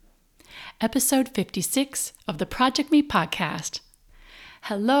episode 56 of the Project Me podcast.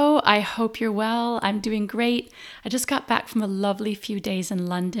 Hello, I hope you're well. I'm doing great. I just got back from a lovely few days in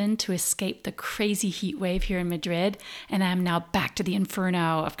London to escape the crazy heat wave here in Madrid, and I'm now back to the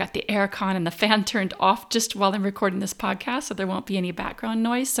inferno. I've got the aircon and the fan turned off just while I'm recording this podcast, so there won't be any background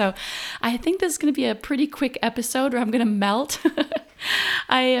noise. So I think this is going to be a pretty quick episode, or I'm going to melt.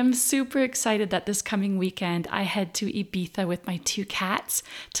 I am super excited that this coming weekend I head to Ibiza with my 2 cats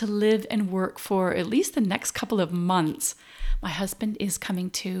to live and work for at least the next couple of months. My husband is coming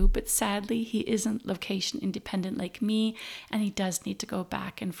too, but sadly he isn't location independent like me, and he does need to go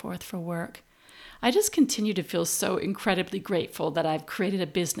back and forth for work. I just continue to feel so incredibly grateful that I've created a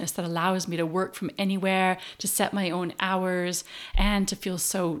business that allows me to work from anywhere, to set my own hours, and to feel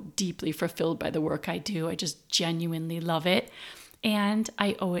so deeply fulfilled by the work I do. I just genuinely love it. And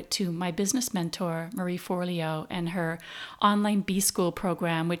I owe it to my business mentor, Marie Forleo, and her online B-School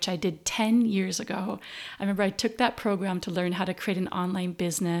program, which I did 10 years ago. I remember I took that program to learn how to create an online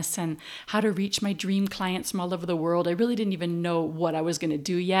business and how to reach my dream clients from all over the world. I really didn't even know what I was going to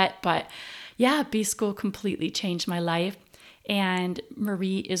do yet, but yeah, B-School completely changed my life. And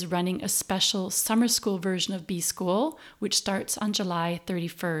Marie is running a special summer school version of B-School, which starts on July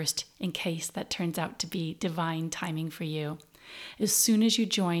 31st, in case that turns out to be divine timing for you. As soon as you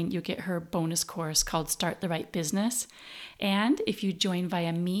join, you'll get her bonus course called Start the Right Business. And if you join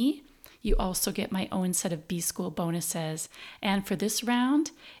via me, you also get my own set of B-School bonuses. And for this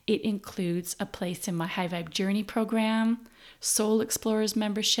round, it includes a place in my High Vibe Journey program, Soul Explorers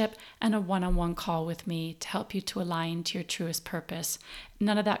membership, and a one-on-one call with me to help you to align to your truest purpose.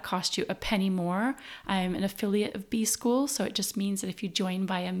 None of that costs you a penny more. I'm an affiliate of B-School, so it just means that if you join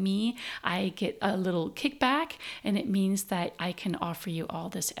via me, I get a little kickback, and it means that I can offer you all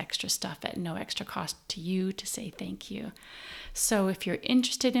this extra stuff at no extra cost to you to say thank you. So if you're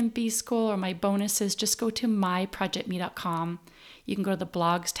interested in B-School or my bonuses, just go to myprojectme.com. You can go to the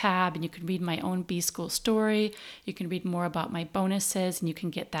blogs tab and you can read my own B-School story. You can read more about my bonuses, and you can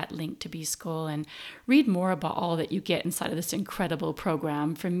get that link to B-School and read more about all that you get inside of this incredible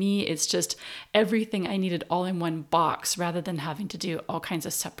program. For me, it's just everything I needed all in one box rather than having to do all kinds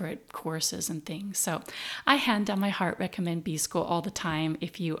of separate courses and things. So I hand down my heart recommend B-School all the time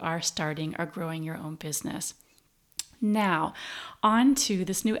if you are starting or growing your own business. Now, on to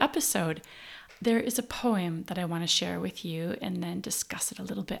this new episode. There is a poem that I want to share with you and then discuss it a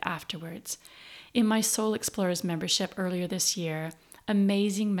little bit afterwards. In my Soul Explorers membership earlier this year,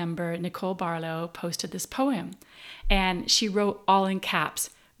 amazing member Nicole Barlow posted this poem, and she wrote all in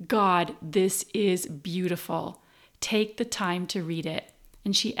caps, "God, this is beautiful. Take the time to read it."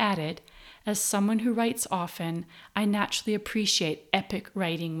 And she added, "As someone who writes often, I naturally appreciate epic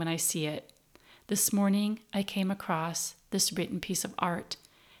writing when I see it. This morning, I came across this written piece of art,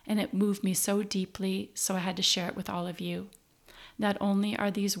 and it moved me so deeply, so I had to share it with all of you. Not only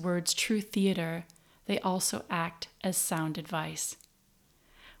are these words true theater, they also act as sound advice."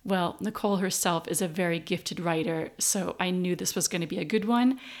 Well, Nicole herself is a very gifted writer, so I knew this was going to be a good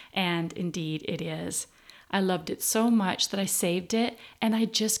one, and indeed it is. I loved it so much that I saved it, and I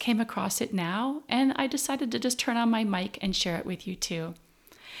just came across it now, and I decided to just turn on my mic and share it with you too.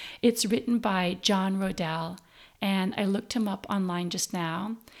 It's written by John Rodell, and I looked him up online just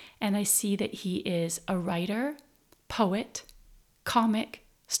now, and I see that he is a writer, poet, comic,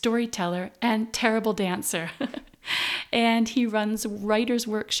 storyteller, and terrible dancer. And he runs writers'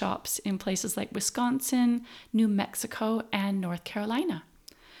 workshops in places like Wisconsin, New Mexico, and North Carolina.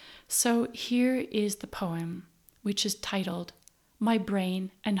 So here is the poem, which is titled, "My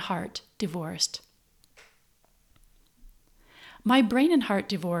Brain and Heart Divorced." My brain and heart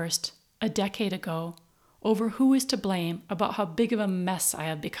divorced a decade ago over who is to blame about how big of a mess I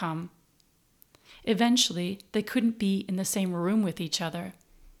have become. Eventually, they couldn't be in the same room with each other.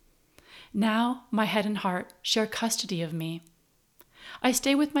 Now, my head and heart share custody of me. I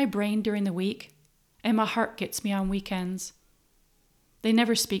stay with my brain during the week, and my heart gets me on weekends. They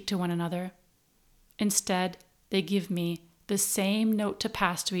never speak to one another. Instead, they give me the same note to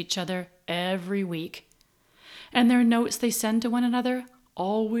pass to each other every week. And their notes they send to one another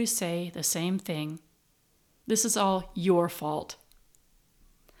always say the same thing. This is all your fault.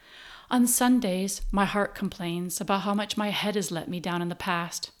 On Sundays, my heart complains about how much my head has let me down in the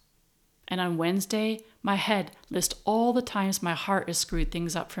past. And on Wednesday, my head lists all the times my heart has screwed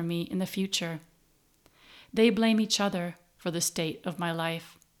things up for me in the future. They blame each other for the state of my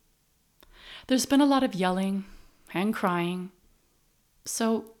life. There's been a lot of yelling and crying.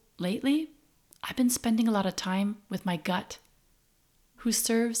 So lately, I've been spending a lot of time with my gut, who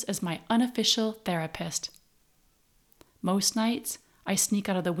serves as my unofficial therapist. Most nights, I sneak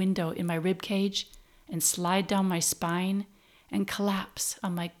out of the window in my rib cage and slide down my spine and collapse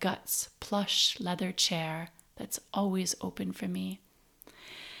on my gut's plush leather chair that's always open for me.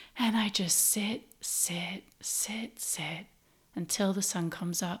 And I just sit until the sun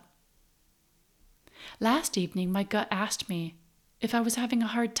comes up. Last evening, my gut asked me if I was having a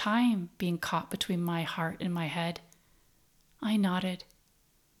hard time being caught between my heart and my head. I nodded.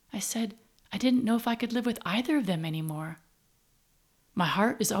 I said I didn't know if I could live with either of them anymore. My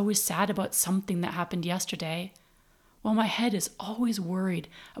heart is always sad about something that happened yesterday, while my head is always worried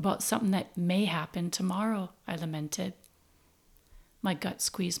about something that may happen tomorrow, I lamented. My gut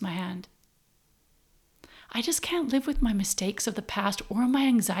squeezed my hand. I just can't live with my mistakes of the past or my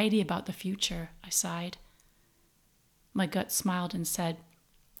anxiety about the future, I sighed. My gut smiled and said,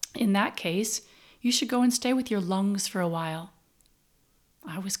 in that case, you should go and stay with your lungs for a while.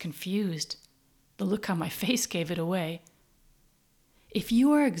 I was confused. The look on my face gave it away. If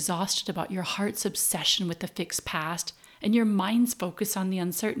you are exhausted about your heart's obsession with the fixed past and your mind's focus on the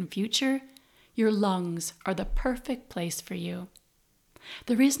uncertain future, your lungs are the perfect place for you.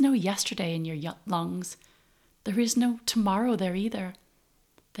 There is no yesterday in your lungs. There is no tomorrow there either.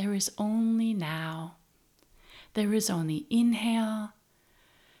 There is only now. There is only inhale.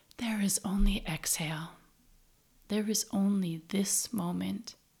 There is only exhale. There is only this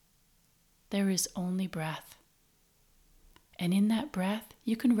moment. There is only breath. And in that breath,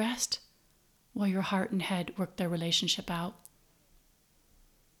 you can rest while your heart and head work their relationship out.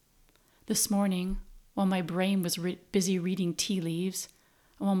 This morning, while my brain was busy reading tea leaves,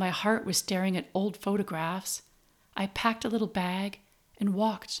 and while my heart was staring at old photographs, I packed a little bag and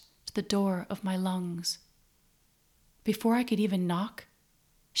walked to the door of my lungs. Before I could even knock,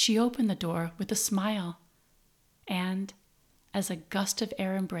 she opened the door with a smile, and as a gust of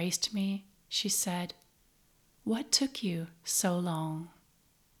air embraced me, she said, "What took you so long?"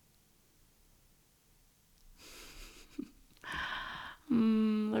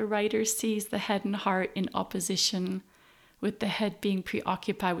 The writer sees the head and heart in opposition, with the head being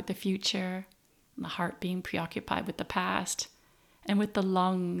preoccupied with the future, and the heart being preoccupied with the past, and with the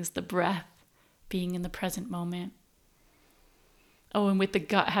lungs, the breath, being in the present moment. Oh, and with the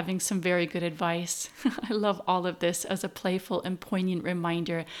gut having some very good advice. I love all of this as a playful and poignant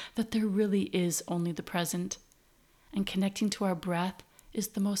reminder that there really is only the present, and connecting to our breath is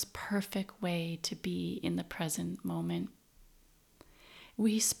the most perfect way to be in the present moment.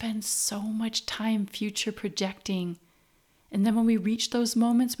 We spend so much time future projecting, and then when we reach those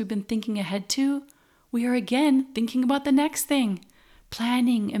moments we've been thinking ahead to, we are again thinking about the next thing,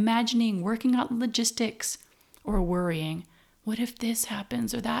 planning, imagining, working out logistics, or worrying. What if this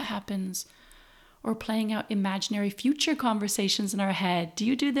happens or that happens? Or playing out imaginary future conversations in our head. Do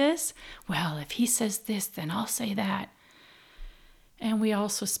you do this? Well, if he says this, then I'll say that. And we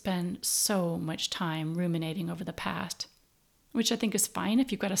also spend so much time ruminating over the past, which I think is fine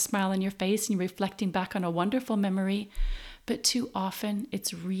if you've got a smile on your face and you're reflecting back on a wonderful memory. But too often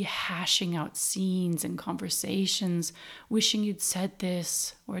it's rehashing out scenes and conversations, wishing you'd said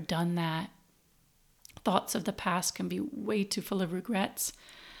this or done that. Thoughts of the past can be way too full of regrets,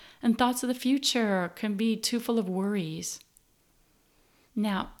 and thoughts of the future can be too full of worries.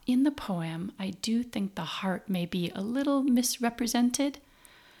 Now, in the poem, I do think the heart may be a little misrepresented.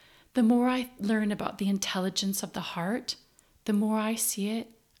 The more I learn about the intelligence of the heart, the more I see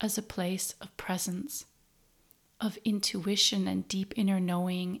it as a place of presence, of intuition and deep inner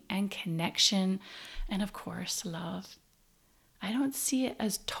knowing and connection, and of course, love. I don't see it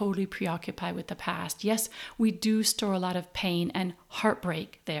as totally preoccupied with the past. Yes, we do store a lot of pain and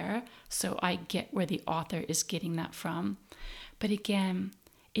heartbreak there, so I get where the author is getting that from. But again,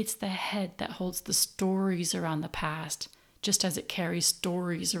 it's the head that holds the stories around the past, just as it carries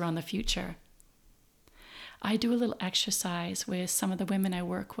stories around the future. I do a little exercise with some of the women I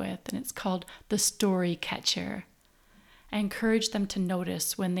work with, and it's called the story catcher. I encourage them to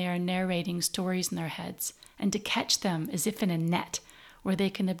notice when they are narrating stories in their heads and to catch them as if in a net where they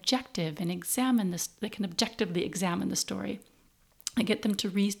can objectively examine the story. I get them to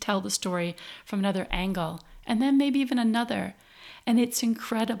retell the story from another angle and then maybe even another. And it's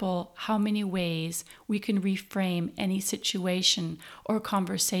incredible how many ways we can reframe any situation or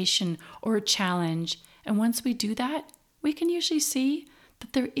conversation or challenge. And once we do that, we can usually see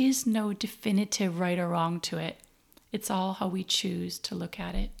that there is no definitive right or wrong to it. It's all how we choose to look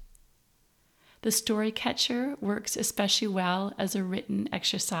at it. The story catcher works especially well as a written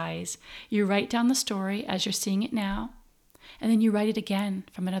exercise. You write down the story as you're seeing it now, and then you write it again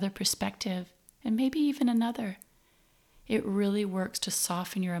from another perspective, and maybe even another. It really works to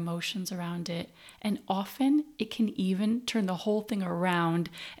soften your emotions around it. And often it can even turn the whole thing around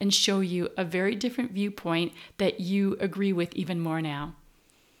and show you a very different viewpoint that you agree with even more now.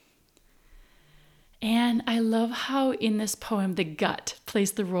 And I love how in this poem, the gut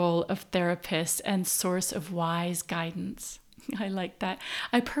plays the role of therapist and source of wise guidance. I like that.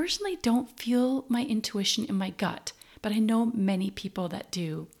 I personally don't feel my intuition in my gut, but I know many people that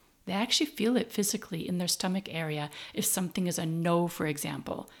do. They actually feel it physically in their stomach area if something is a no, for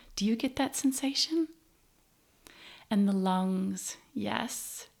example. Do you get that sensation? And the lungs,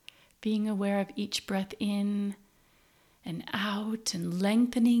 yes. Being aware of each breath in and out and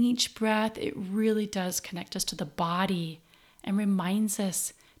lengthening each breath, it really does connect us to the body and reminds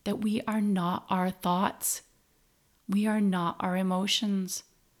us that we are not our thoughts. We are not our emotions.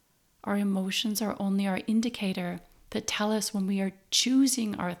 Our emotions are only our indicator that tell us when we are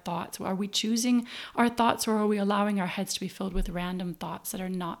choosing our thoughts. Are we choosing our thoughts, or are we allowing our heads to be filled with random thoughts that are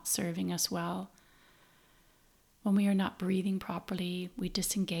not serving us well? When we are not breathing properly, we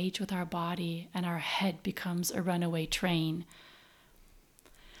disengage with our body and our head becomes a runaway train.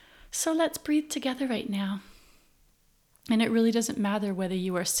 So let's breathe together right now. And it really doesn't matter whether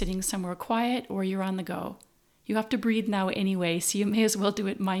you are sitting somewhere quiet or you're on the go. You have to breathe now anyway, so you may as well do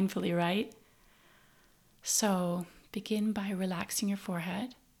it mindfully, right? So begin by relaxing your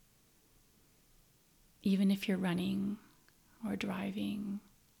forehead. Even if you're running or driving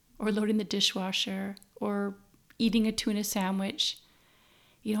or loading the dishwasher or eating a tuna sandwich,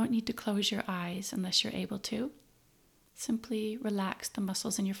 you don't need to close your eyes unless you're able to. Simply relax the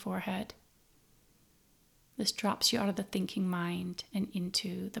muscles in your forehead. This drops you out of the thinking mind and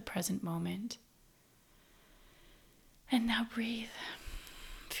into the present moment. And now breathe.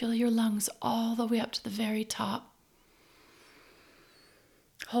 Fill your lungs all the way up to the very top.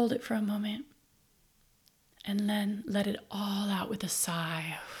 Hold it for a moment. And then let it all out with a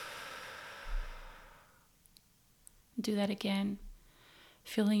sigh. Do that again.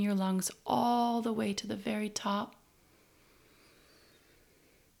 Filling your lungs all the way to the very top.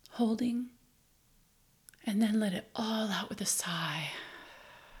 Holding. And then let it all out with a sigh.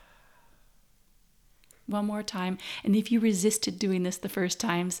 One more time. And if you resisted doing this the first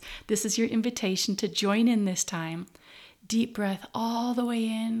times, this is your invitation to join in this time. Deep breath all the way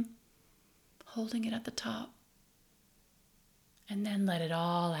in, holding it at the top. And then let it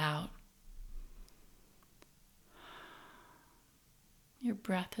all out. Your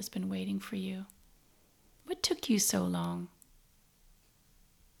breath has been waiting for you. What took you so long?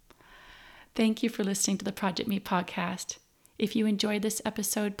 Thank you for listening to the Project Me podcast. If you enjoyed this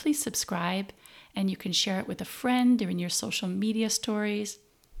episode, please subscribe, and you can share it with a friend or in your social media stories.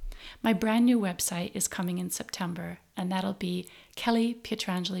 My brand new website is coming in September, and that'll be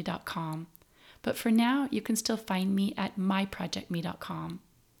kellypietrangeli.com. But for now, you can still find me at myprojectme.com.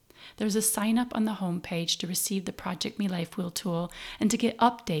 There's a sign up on the homepage to receive the Project Me Life Wheel tool and to get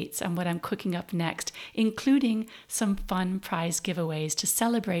updates on what I'm cooking up next, including some fun prize giveaways to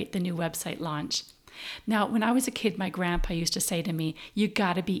celebrate the new website launch. Now, when I was a kid, my grandpa used to say to me, you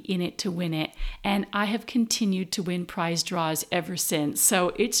gotta be in it to win it. And I have continued to win prize draws ever since.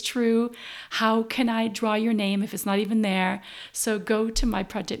 So it's true. How can I draw your name if it's not even there? So go to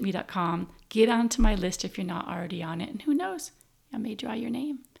myprojectme.com, get onto my list if you're not already on it. And who knows, I may draw your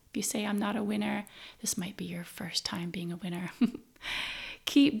name. If you say I'm not a winner, this might be your first time being a winner.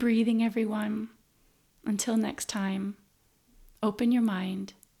 Keep breathing, everyone. Until next time, open your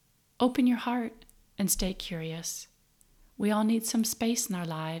mind, open your heart, and stay curious. We all need some space in our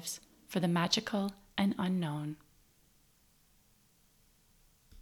lives for the magical and unknown.